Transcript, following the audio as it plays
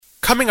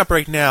Coming up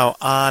right now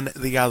on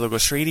the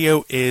Dialogos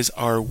Radio is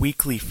our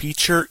weekly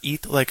feature,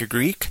 Eat Like a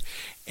Greek.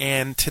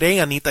 And today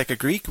on Eat Like a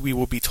Greek, we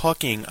will be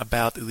talking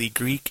about the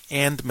Greek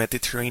and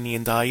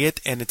Mediterranean diet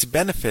and its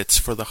benefits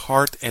for the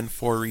heart and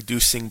for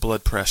reducing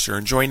blood pressure.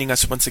 And joining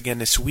us once again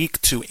this week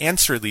to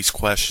answer these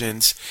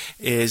questions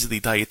is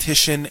the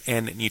dietitian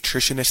and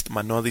nutritionist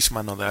Manolis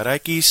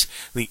Manolarakis,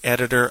 the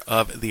editor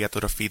of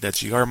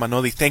Diatrofida.gr.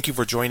 Manoli, thank you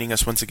for joining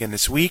us once again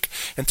this week.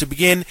 And to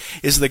begin,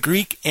 is the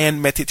Greek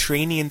and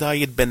Mediterranean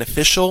diet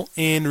beneficial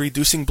in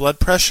reducing blood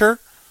pressure?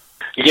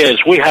 Yes,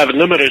 we have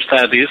numerous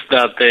studies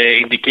that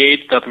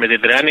indicate that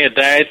Mediterranean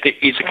diet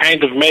is a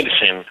kind of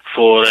medicine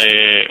for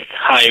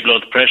high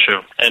blood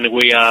pressure. And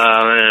we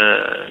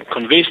are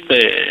convinced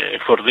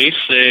for this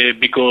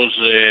because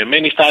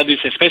many studies,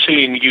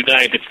 especially in the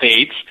United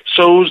States,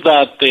 shows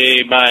that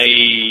by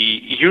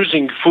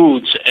using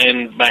foods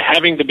and by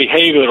having the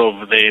behavior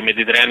of the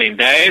Mediterranean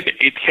diet,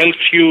 it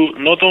helps you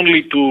not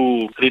only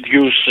to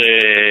reduce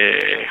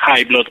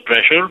high blood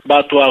pressure,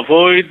 but to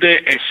avoid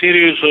a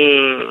series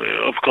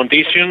of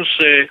conditions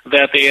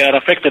that they are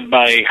affected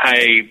by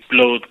high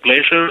blood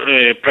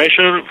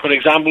pressure, for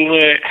example,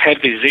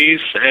 heart disease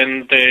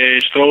and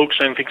strokes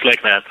and things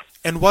like that.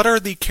 And what are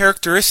the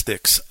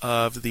characteristics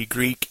of the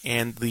Greek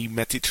and the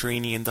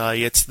Mediterranean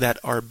diets that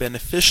are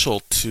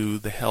beneficial to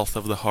the health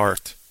of the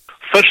heart?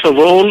 First of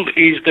all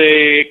is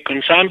the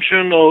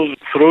consumption of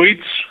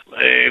fruits,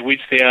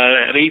 which they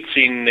are rich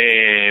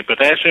in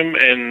potassium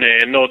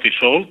and not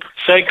salt.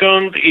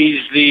 Second is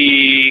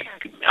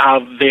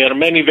there are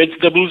many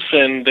vegetables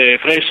and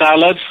fresh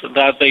salads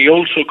that they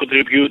also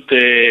contribute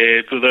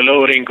to the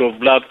lowering of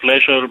blood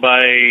pressure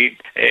by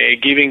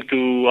giving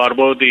to our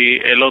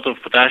body a lot of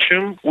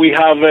potassium. We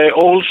have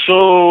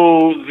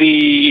also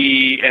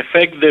the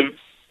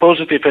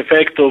positive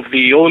effect of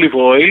the olive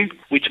oil,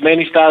 which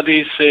many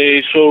studies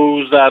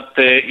shows that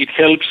it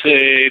helps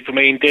to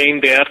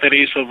maintain the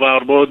arteries of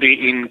our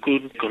body in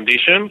good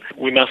condition.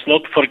 We must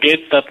not forget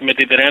that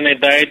Mediterranean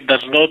diet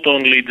does not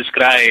only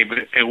describe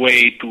a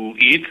way to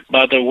eat,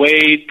 but a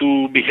way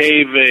to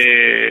behave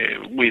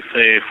with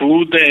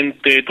food and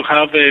to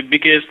have the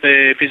biggest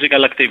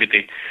physical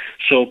activity.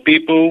 So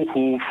people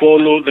who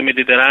follow the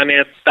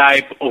Mediterranean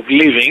type of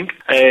living,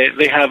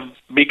 they have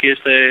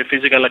biggest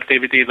physical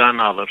activity than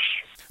others.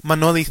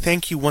 Manoli,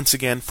 thank you once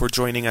again for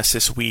joining us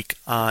this week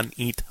on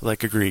Eat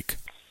Like a Greek.